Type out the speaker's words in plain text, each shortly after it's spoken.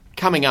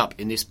Coming up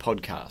in this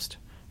podcast,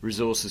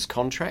 resources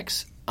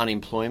contracts,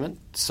 unemployment,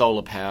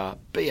 solar power,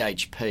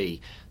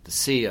 BHP, the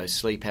CEO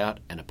sleepout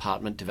and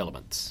apartment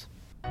developments.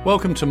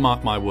 Welcome to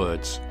Mark My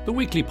Words, the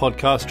weekly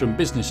podcast from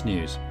Business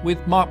News, with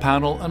Mark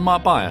Pownall and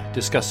Mark Beyer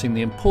discussing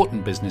the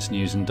important business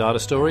news and data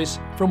stories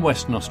from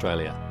Western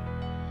Australia.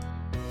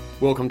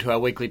 Welcome to our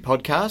weekly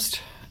podcast.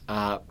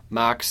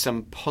 Mark,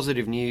 some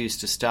positive news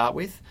to start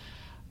with.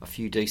 A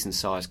few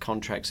decent-sized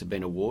contracts have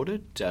been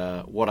awarded.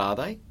 What are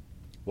they?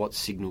 What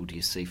signal do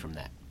you see from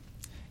that?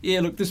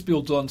 Yeah, look, this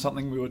builds on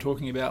something we were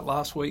talking about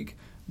last week,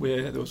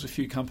 where there was a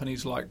few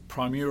companies like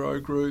Primero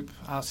Group,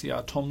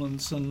 RCR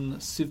Tomlinson,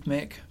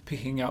 Civmec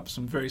picking up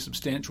some very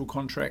substantial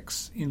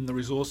contracts in the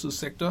resources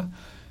sector,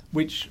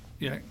 which,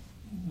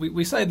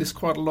 we say this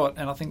quite a lot,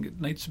 and I think it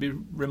needs to be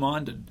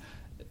reminded.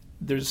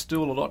 There's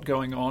still a lot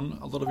going on,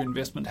 a lot of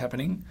investment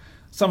happening.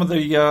 Some of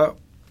the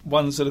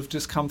ones that have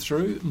just come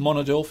through,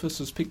 Monadelphous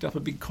has picked up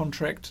a big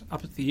contract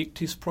up at the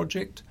ICTIS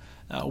project.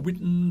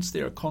 Wittens,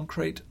 they're a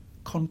concrete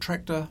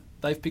contractor.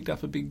 They've picked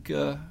up a big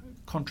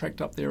contract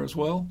up there as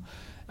well.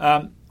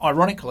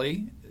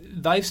 Ironically,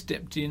 they've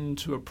stepped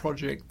into a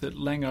project that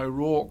Laing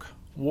O'Rourke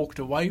walked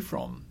away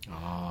from.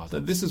 So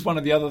this is one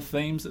of the other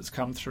themes that's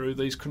come through,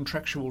 these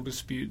contractual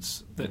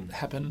disputes that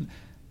happen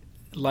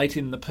late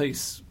in the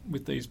piece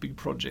with these big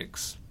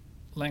projects.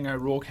 Laing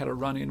O'Rourke had a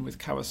run-in with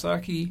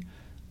Kawasaki.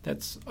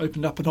 That's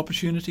opened up an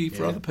opportunity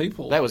for other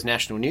people. That was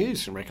national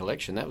news from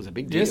recollection. That was a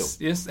big deal.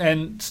 Yes,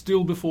 and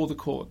still before the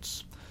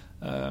courts.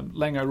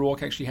 Laing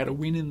O'Rourke actually had a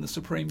win in the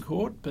Supreme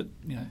Court, but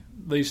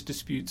these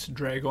disputes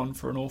drag on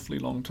for an awfully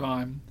long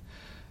time.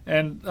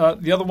 And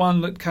the other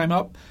one that came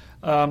up,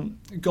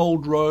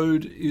 Gold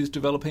Road is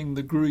developing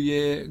the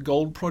Gruyere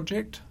Gold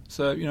Project.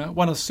 So,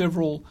 one of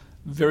several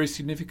very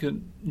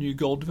significant new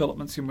gold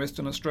developments in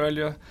Western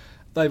Australia.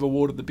 They've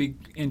awarded the big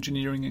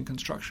engineering and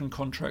construction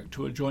contract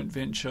to a joint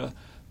venture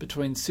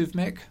between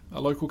Civmec,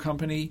 a local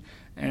company,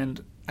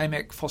 and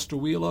AMAC Foster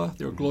Wheeler.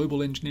 They're a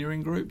global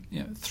engineering group.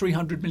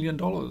 $300 million,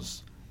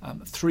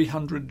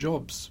 300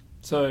 jobs.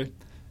 So,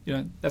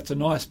 that's a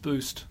nice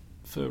boost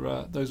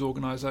for those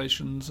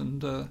organisations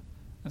and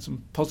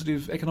some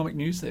positive economic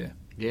news there.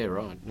 Yeah,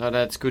 right. No,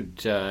 that's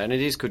good, and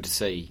it is good to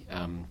see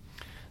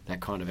that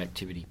kind of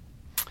activity.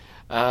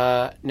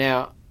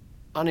 Now,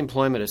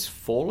 unemployment has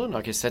fallen.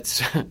 I guess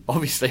that's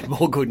obviously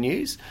more good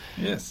news.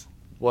 Yes.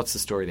 What's the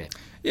story there?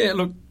 Yeah,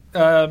 look,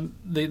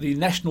 the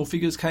national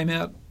figures came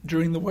out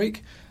during the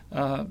week.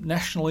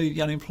 Nationally,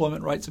 the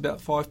unemployment rate's about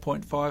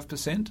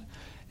 5.5%.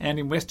 And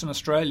in Western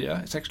Australia,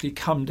 it's actually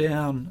come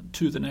down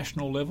to the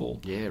national level.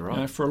 Yeah,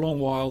 right. For a long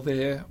while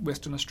there,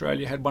 Western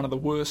Australia had one of the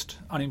worst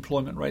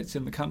unemployment rates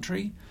in the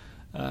country.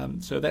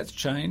 So that's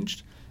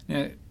changed.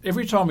 Now,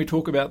 every time we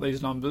talk about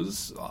these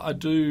numbers, I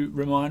do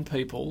remind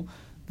people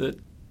that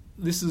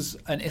this is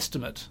an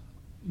estimate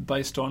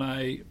based on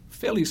a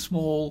fairly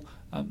small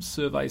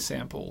survey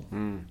sample.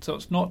 So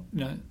it's not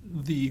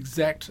the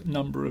exact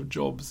number of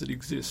jobs that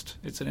exist.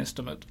 It's an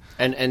estimate.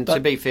 And to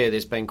be fair,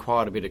 there's been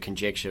quite a bit of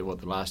conjecture,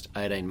 the last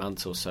 18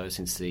 months or so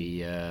since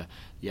the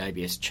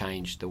ABS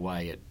changed the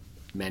way it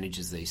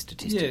manages these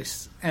statistics.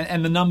 Yes,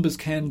 and the numbers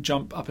can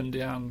jump up and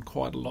down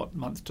quite a lot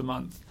month to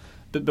month.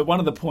 But one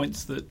of the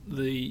points that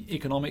the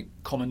economic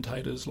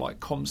commentators like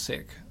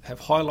CommSec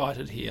have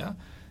highlighted here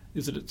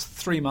is that it's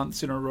 3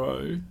 months in a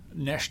row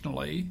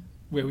nationally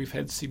where we've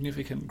had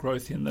significant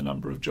growth in the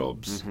number of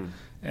jobs.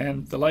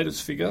 And the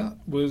latest figure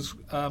was,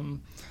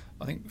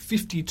 I think,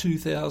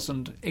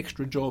 52,000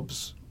 extra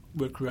jobs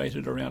were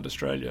created around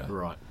Australia.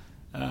 Right.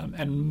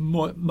 And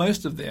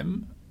most of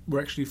them were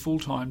actually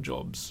full-time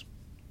jobs.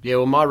 Yeah,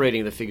 well, my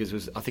reading of the figures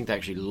was I think they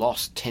actually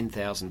lost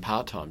 10,000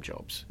 part-time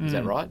jobs. Is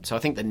that right? So I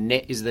think the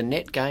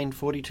net gain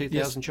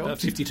 42,000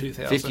 jobs?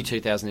 52,000.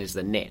 52,000 is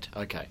the net.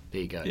 Okay,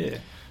 there you go. Yeah.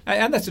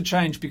 And that's a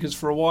change because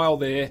for a while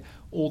there,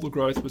 all the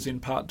growth was in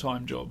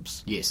part-time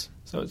jobs. Yes.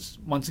 So it's,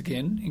 once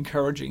again,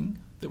 encouraging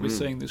that we're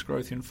seeing this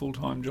growth in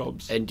full-time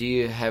jobs. And do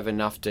you have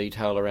enough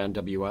detail around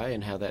WA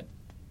and how that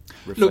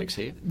reflects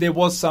here? There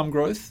was some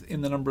growth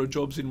in the number of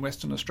jobs in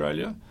Western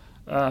Australia.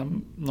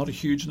 Not a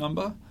huge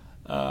number.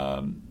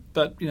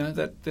 But,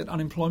 that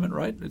unemployment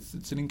rate,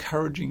 it's an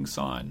encouraging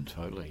sign.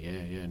 Totally,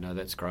 yeah. No,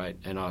 that's great.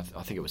 And I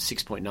think it was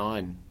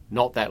 6.9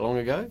 not that long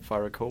ago, if I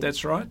recall.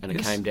 That's right. And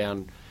it came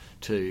down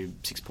to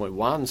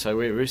 6.1, so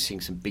we're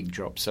seeing some big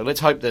drops. So let's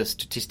hope the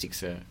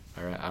statistics are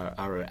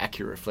an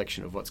accurate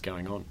reflection of what's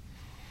going on.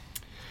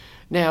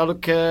 Now,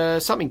 look,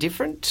 something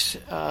different.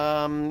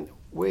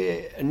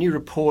 Where a new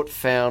report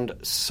found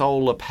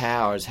solar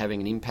power is having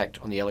an impact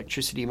on the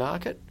electricity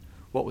market.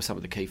 What were some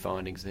of the key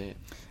findings there?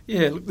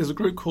 Yeah, look, there's a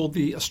group called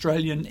the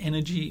Australian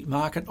Energy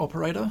Market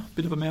Operator,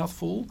 bit of a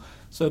mouthful.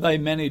 So they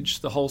manage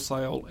the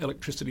wholesale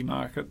electricity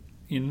market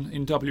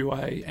in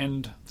WA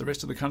and the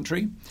rest of the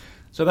country.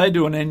 So they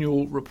do an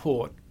annual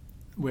report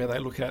where they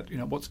look at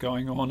what's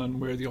going on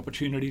and where are the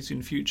opportunities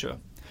in future.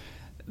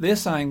 They're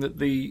saying that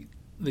the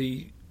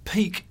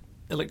peak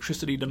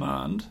electricity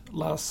demand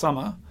last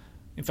summer,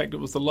 in fact it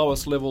was the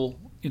lowest level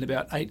in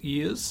about 8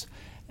 years,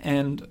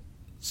 and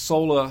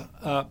solar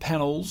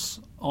panels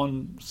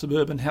on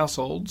suburban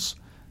households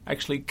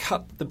actually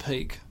cut the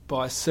peak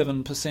by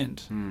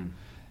 7%.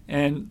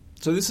 And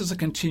so this is a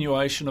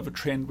continuation of a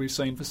trend we've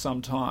seen for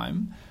some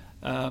time.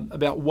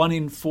 About 1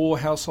 in 4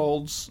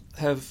 households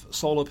have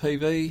solar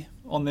PV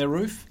on their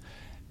roof.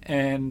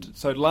 And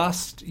so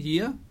last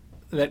year,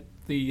 that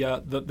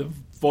the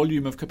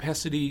volume of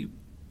capacity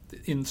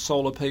in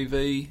solar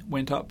PV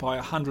went up by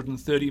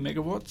 130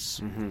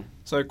 megawatts,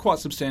 so quite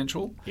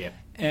substantial. Yep.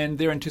 And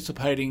they're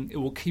anticipating it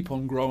will keep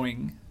on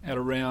growing at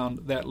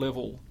around that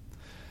level.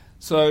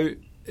 So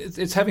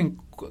it's affecting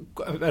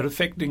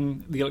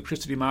the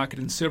electricity market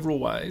in several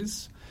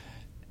ways.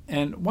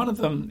 And one of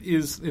them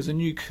is there's a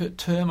new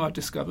term I've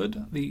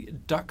discovered, the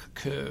duck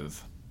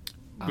curve,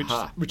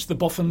 which the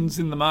boffins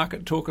in the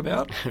market talk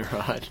about.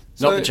 Right.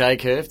 So, not the J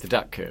curve, the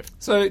duck curve.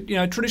 So,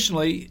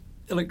 traditionally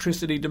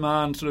electricity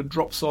demand sort of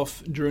drops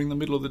off during the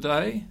middle of the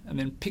day and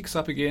then picks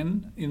up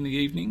again in the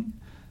evening.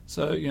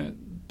 So,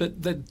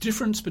 but the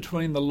difference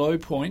between the low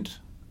point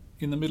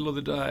in the middle of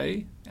the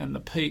day and the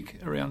peak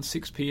around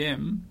 6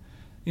 p.m.,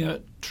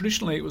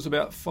 traditionally it was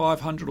about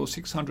 500 or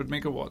 600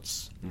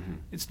 megawatts.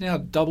 It's now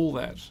double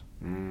that.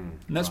 And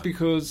that's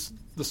because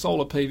the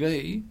solar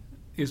PV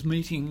is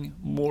meeting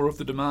more of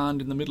the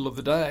demand in the middle of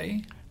the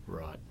day.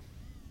 Right.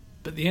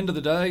 But at the end of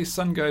the day,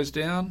 sun goes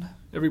down,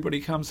 everybody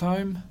comes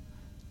home,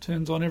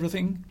 turns on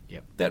everything.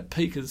 Yep. That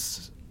peak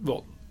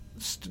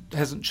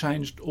hasn't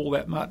changed all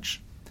that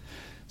much.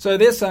 So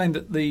they're saying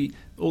that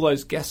all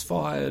those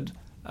gas-fired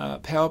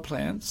power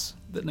plants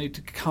that need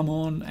to come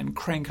on and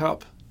crank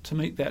up to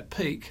meet that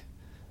peak,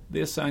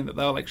 they're saying that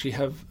they'll actually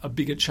have a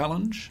bigger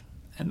challenge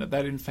and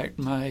that in fact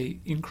may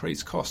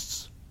increase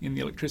costs in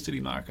the electricity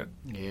market.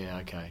 Yeah,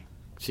 okay.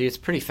 See, it's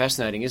pretty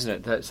fascinating,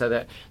 isn't it? So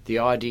that the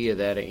idea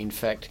that, in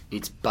fact,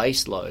 it's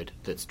base load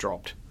that's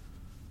dropped,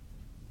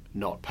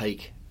 not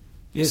peak,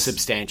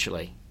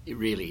 substantially. It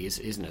really is,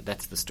 isn't it?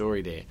 That's the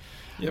story there.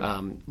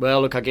 Yep.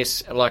 Well, look, I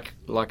guess, like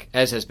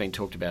as has been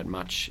talked about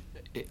much,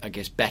 I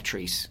guess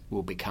batteries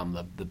will become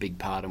the big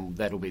part, and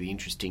that'll be the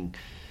interesting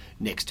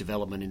next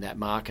development in that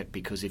market,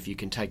 because if you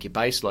can take your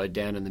base load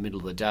down in the middle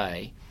of the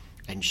day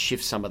and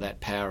shift some of that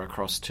power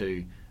across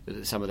to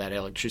some of that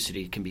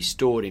electricity can be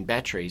stored in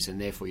batteries, and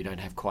therefore you don't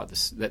have quite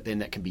that. Then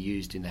that can be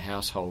used in the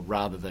household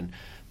rather than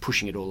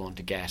pushing it all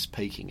onto gas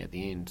peaking at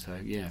the end. So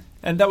yeah,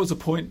 and that was a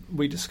point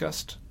we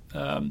discussed.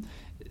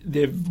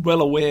 They're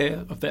well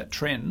aware of that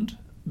trend,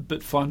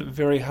 but find it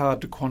very hard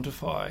to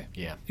quantify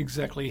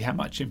exactly how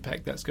much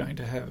impact that's going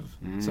to have.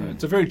 So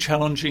it's a very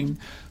challenging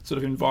sort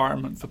of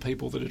environment for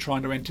people that are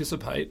trying to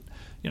anticipate,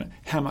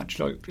 how much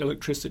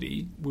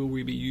electricity will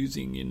we be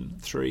using in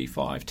 3,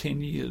 5,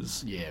 10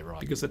 years? Yeah, right.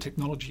 Because the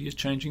technology is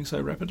changing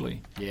so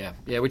rapidly. Yeah,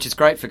 which is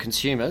great for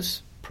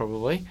consumers,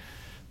 probably,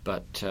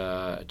 but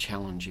a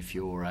challenge if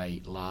you're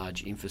a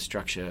large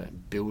infrastructure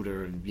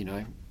builder,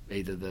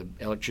 either the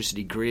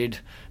electricity grid,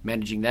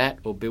 managing that,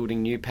 or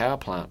building new power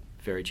plant.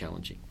 Very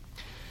challenging.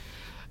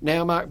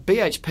 Now, Mark,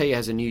 BHP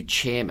has a new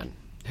chairman.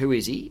 Who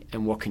is he,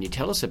 and what can you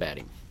tell us about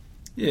him?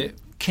 Yeah,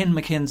 Ken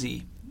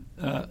McKenzie.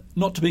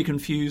 Not to be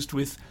confused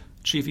with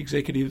Chief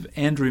Executive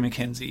Andrew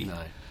McKenzie.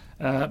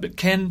 No. But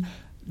Ken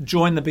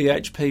joined the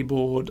BHP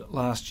board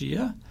last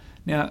year.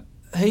 Now,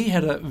 he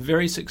had a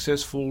very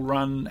successful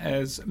run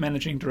as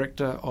Managing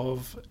Director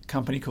of a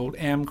company called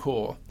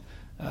Amcor.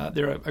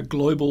 They're a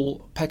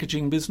global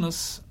packaging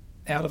business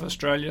out of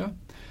Australia.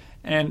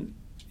 And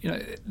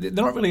they're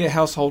not really a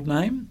household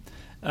name.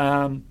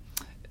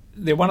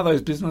 They're one of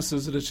those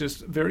businesses that has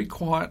just very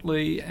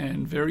quietly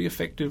and very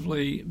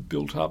effectively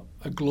built up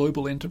a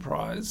global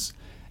enterprise.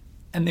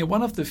 And they're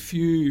one of the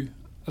few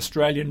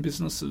Australian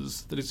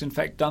businesses that has in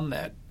fact done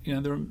that.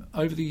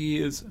 Over the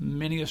years,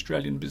 many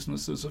Australian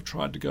businesses have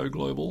tried to go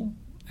global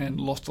and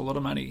lost a lot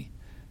of money.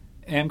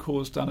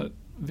 Amcor's done it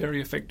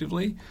very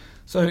effectively.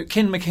 So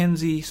Ken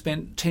McKenzie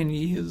spent 10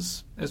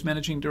 years as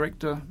Managing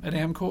Director at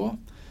Amcor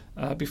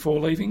before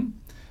leaving.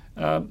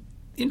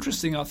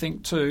 Interesting, I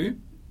think, too,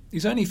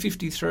 he's only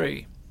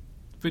 53,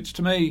 which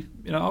to me,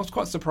 I was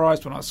quite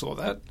surprised when I saw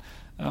that.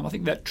 I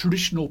think that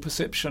traditional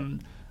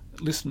perception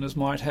listeners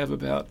might have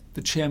about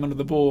the chairman of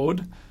the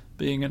board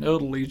being an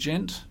elderly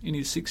gent in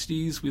his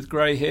 60s with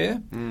grey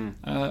hair.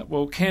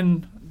 Well,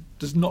 Ken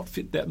does not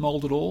fit that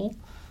mould at all.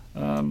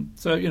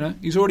 So,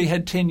 he's already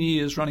had 10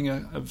 years running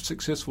a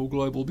successful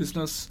global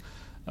business.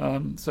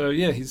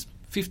 He's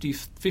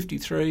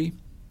 53.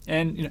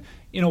 And,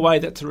 in a way,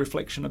 that's a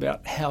reflection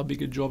about how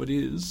big a job it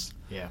is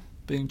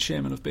being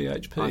chairman of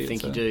BHP. I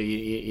think you do.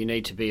 You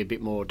need to be a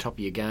bit more top of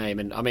your game.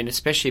 And, I mean,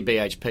 especially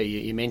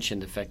BHP, you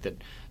mentioned the fact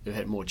that they've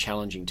had a more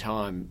challenging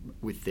time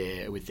with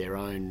their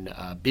own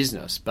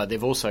business, but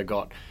they've also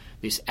got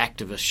this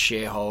activist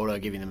shareholder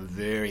giving them a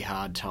very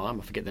hard time.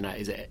 I forget the name.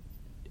 Is it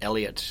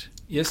Elliott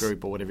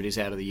Group or whatever it is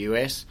out of the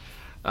US?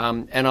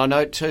 And I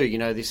note,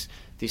 too,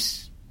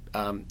 this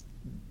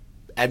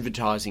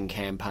advertising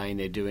campaign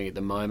they're doing at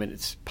the moment,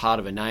 it's part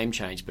of a name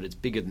change, but it's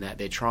bigger than that.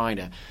 They're trying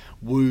to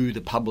woo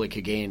the public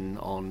again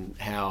on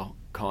how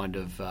kind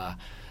of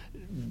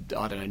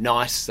I don't know,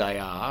 nice they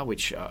are,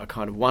 which I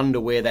kind of wonder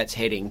where that's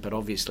heading, but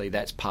obviously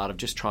that's part of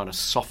just trying to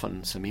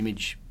soften some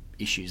image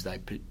issues they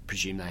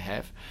presume they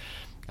have.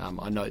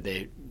 I know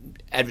they're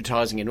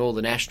advertising in all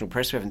the national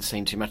press. We haven't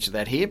seen too much of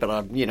that here,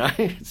 but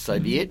so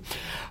be it.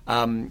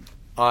 I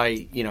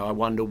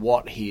wonder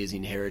what he is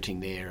inheriting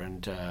there,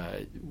 and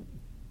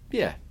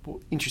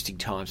interesting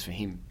times for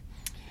him.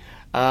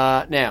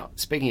 Now,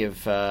 speaking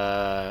of,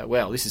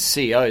 this is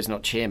CEOs,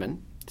 not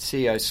chairman.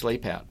 CEO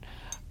Sleepout.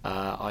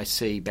 I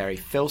see Barry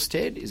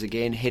Felsted is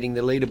again heading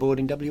the leaderboard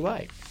in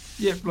WA.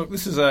 Yeah, look,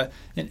 this is an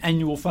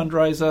annual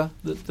fundraiser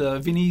that the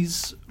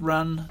Vinnies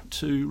run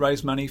to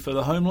raise money for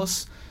the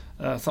homeless,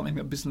 something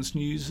that Business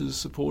News has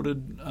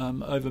supported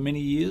over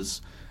many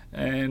years.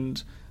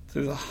 And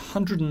there's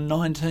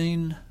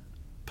 119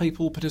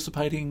 people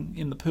participating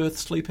in the Perth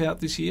Sleepout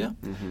this year.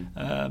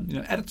 Mm-hmm.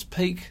 At its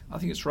peak, I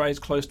think it's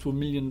raised close to $1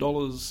 million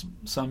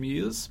some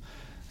years.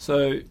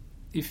 So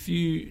if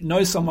you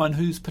know someone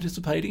who's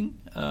participating,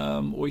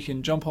 or you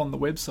can jump on the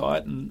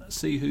website and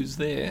see who's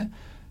there,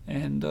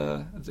 and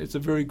it's a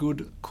very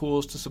good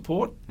cause to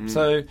support.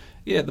 So,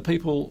 the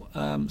people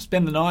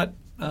spend the night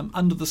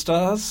under the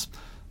stars,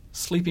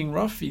 sleeping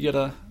rough. You get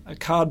a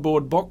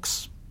cardboard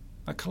box,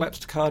 a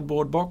collapsed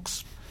cardboard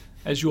box,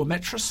 as your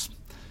mattress.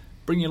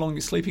 Bring along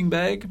your sleeping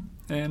bag,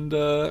 and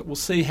we'll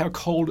see how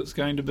cold it's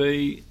going to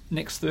be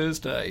next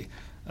Thursday,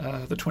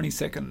 the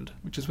 22nd,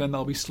 which is when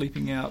they'll be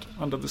sleeping out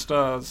under the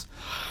stars.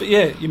 But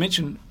you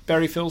mentioned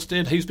Barry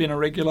Felsted. He's been a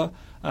regular.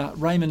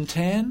 Raymond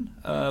Tan,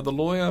 the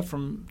lawyer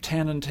from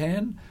Tan and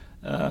Tan,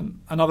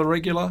 another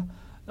regular.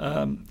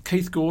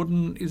 Keith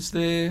Gordon is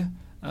there.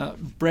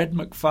 Brad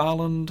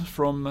McFarland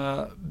from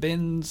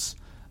Ben's.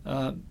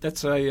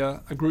 That's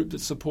a group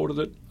that's supported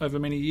it over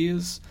many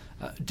years.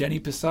 Danny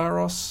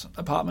Pissarros,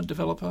 apartment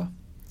developer.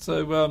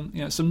 So,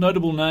 some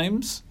notable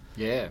names.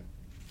 Yeah.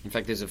 In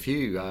fact, there's a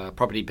few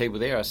property people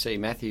there. I see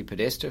Matthew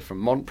Podesta from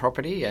Mont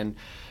Property and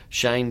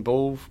Shane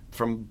Ball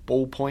from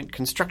Ball Point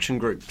Construction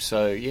Group.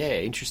 So,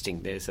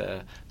 interesting. There's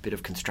a bit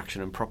of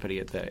construction and property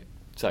at there.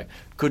 So,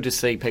 good to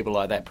see people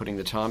like that putting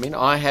the time in.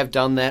 I have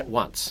done that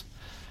once,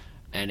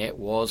 and it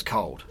was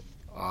cold.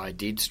 I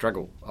did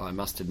struggle, I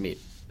must admit.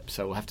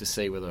 So we'll have to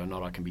see whether or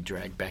not I can be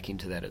dragged back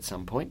into that at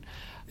some point.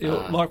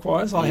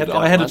 Likewise, I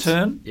had a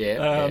turn.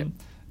 Yeah.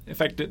 In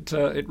fact,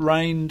 it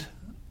rained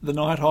the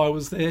night I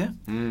was there,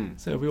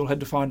 so we all had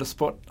to find a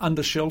spot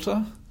under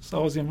shelter. So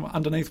I was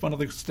underneath one of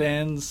the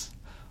stands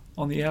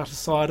on the outer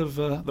side of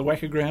the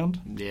Wacker ground.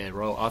 Yeah,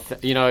 right.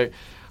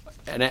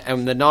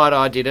 And the night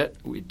I did it,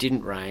 it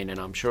didn't rain, and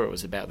I'm sure it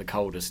was about the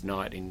coldest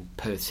night in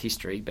Perth's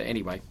history. But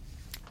anyway,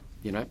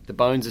 the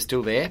bones are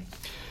still there.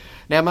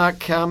 Now,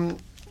 Mark,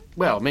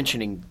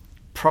 mentioning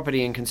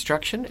property and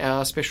construction,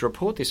 our special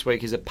report this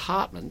week is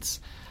apartments.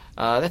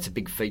 That's a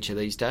big feature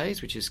these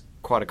days, which is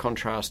quite a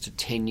contrast to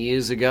 10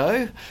 years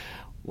ago.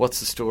 What's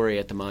the story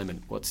at the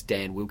moment? What's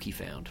Dan Wilkie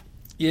found?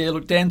 Yeah,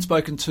 look, Dan's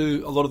spoken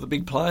to a lot of the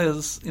big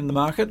players in the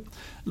market.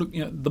 Look,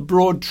 the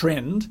broad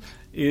trend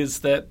is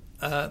that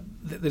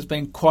there's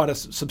been quite a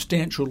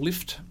substantial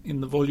lift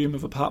in the volume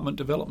of apartment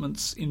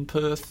developments in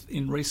Perth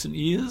in recent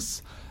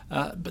years,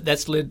 but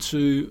that's led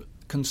to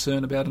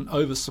concern about an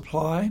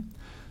oversupply.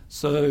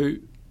 So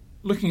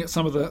looking at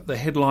some of the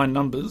headline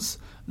numbers,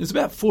 there's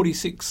about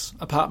 46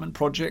 apartment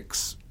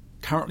projects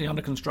currently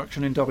under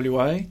construction in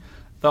WA.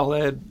 They'll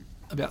add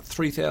about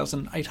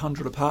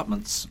 3,800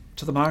 apartments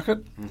to the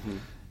market. Mm-hmm.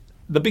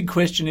 The big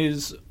question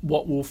is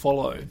what will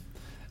follow.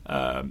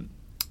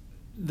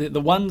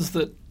 The ones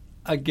that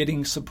are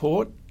getting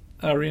support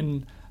are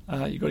in,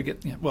 you've got to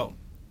get,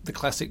 the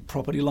classic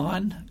property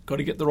line, got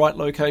to get the right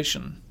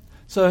location.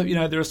 So,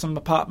 there are some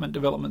apartment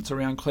developments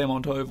around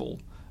Claremont Oval,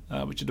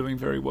 which are doing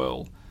very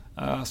well.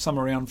 Some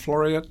around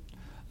Floreat,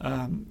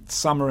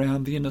 some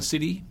around the inner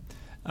city.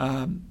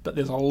 But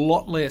there's a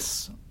lot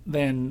less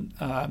than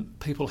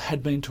people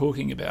had been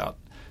talking about.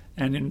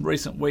 And in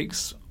recent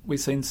weeks, we've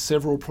seen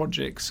several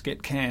projects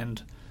get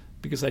canned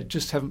because they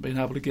just haven't been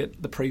able to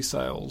get the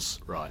pre-sales.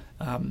 Right.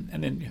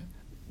 And then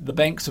the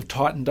banks have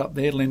tightened up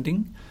their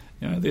lending.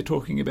 They're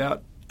talking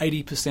about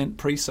 80%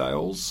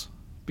 pre-sales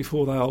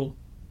before they'll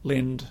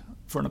lend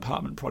for an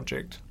apartment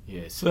project.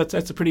 Yes. So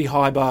that's a pretty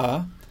high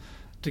bar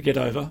to get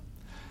over.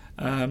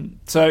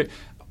 So,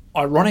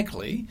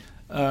 ironically,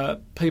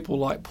 people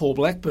like Paul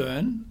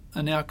Blackburn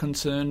are now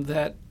concerned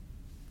that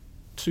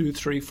 2,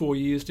 3, 4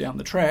 years down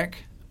the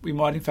track, we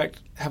might in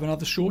fact have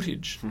another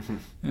shortage.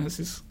 It's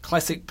this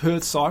classic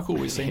Perth cycle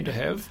we seem to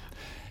have.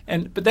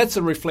 But that's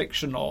a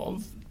reflection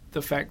of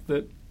the fact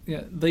that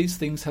these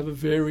things have a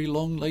very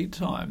long lead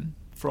time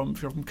from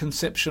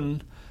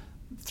conception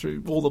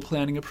through all the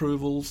planning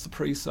approvals, the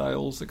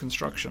pre-sales, the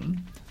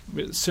construction,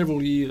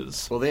 several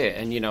years. Well,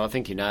 and I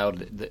think you nailed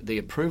the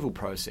approval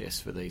process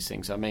for these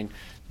things. I mean,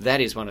 that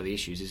is one of the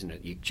issues, isn't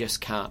it? You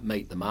just can't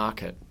meet the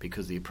market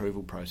because the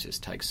approval process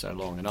takes so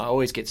long. And I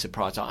always get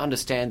surprised. I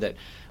understand that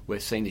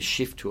we've seen this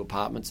shift to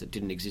apartments that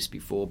didn't exist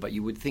before, but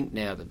you would think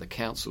now that the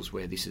councils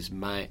where this is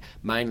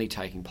mainly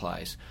taking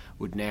place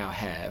would now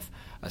have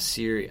a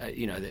series,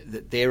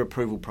 that their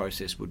approval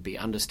process would be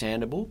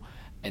understandable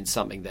and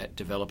something that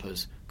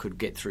developers could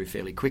get through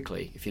fairly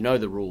quickly. If you know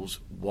the rules,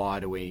 why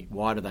do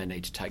they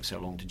need to take so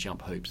long to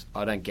jump hoops?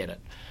 I don't get it.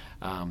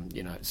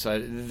 So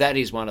that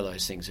is one of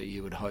those things that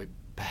you would hope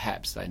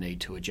perhaps they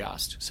need to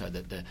adjust so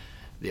that the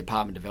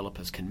apartment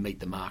developers can meet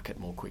the market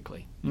more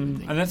quickly.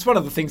 And that's one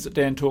of the things that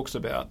Dan talks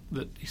about,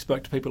 that he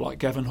spoke to people like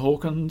Gavin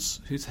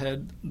Hawkins, who's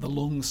had the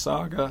long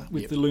saga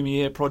with the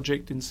Lumiere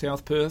project in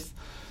South Perth,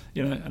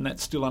 and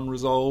that's still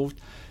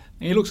unresolved.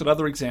 And he looks at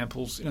other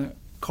examples.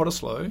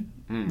 Cottesloe,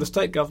 the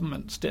state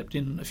government stepped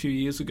in a few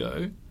years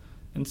ago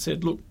and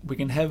said, look, we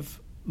can have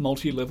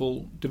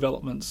multi-level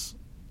developments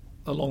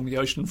along the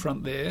ocean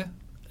front there.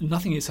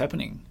 Nothing is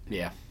happening.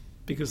 Yeah.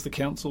 Because the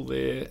council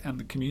there and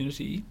the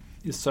community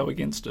is so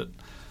against it.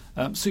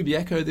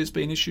 Subiaco, there's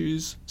been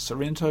issues.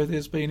 Sorrento,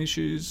 there's been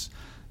issues.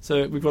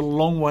 So we've got a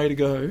long way to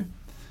go.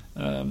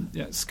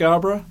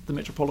 Scarborough, the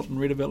Metropolitan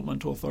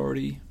Redevelopment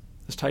Authority,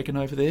 has taken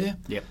over there.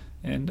 Yep.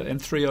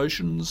 And Three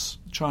Oceans,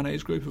 the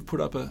Chinese group, have put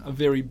up a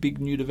very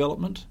big new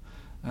development,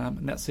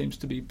 and that seems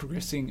to be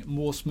progressing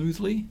more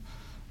smoothly.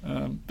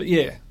 But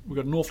yeah, we've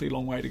got an awfully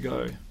long way to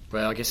go.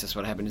 Well, I guess that's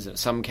what happened, isn't it?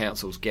 Some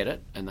councils get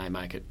it and they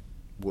make it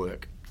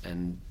work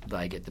and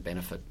they get the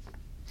benefit.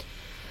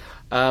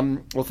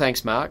 Well,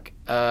 thanks, Mark.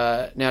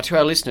 Now, to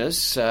our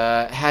listeners,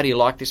 how do you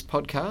like this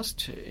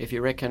podcast? If you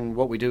reckon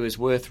what we do is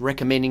worth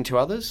recommending to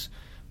others,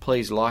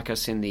 please like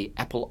us in the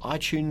Apple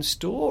iTunes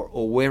store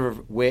or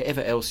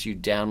wherever else you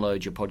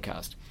download your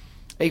podcast.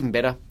 Even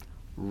better,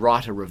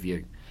 write a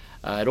review.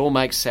 It all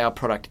makes our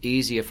product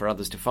easier for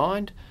others to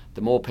find.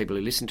 The more people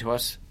who listen to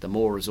us, the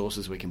more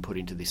resources we can put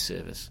into this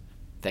service.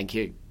 Thank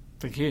you.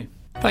 Thank you.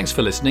 Thanks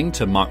for listening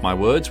to Mark My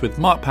Words with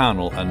Mark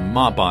Pownall and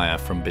Mark Beyer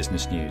from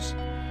Business News.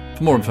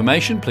 For more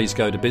information, please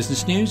go to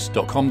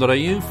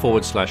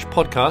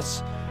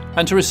businessnews.com.au/podcasts,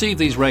 and to receive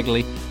these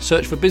regularly,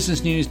 search for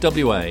Business News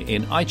WA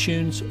in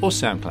iTunes or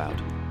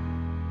SoundCloud.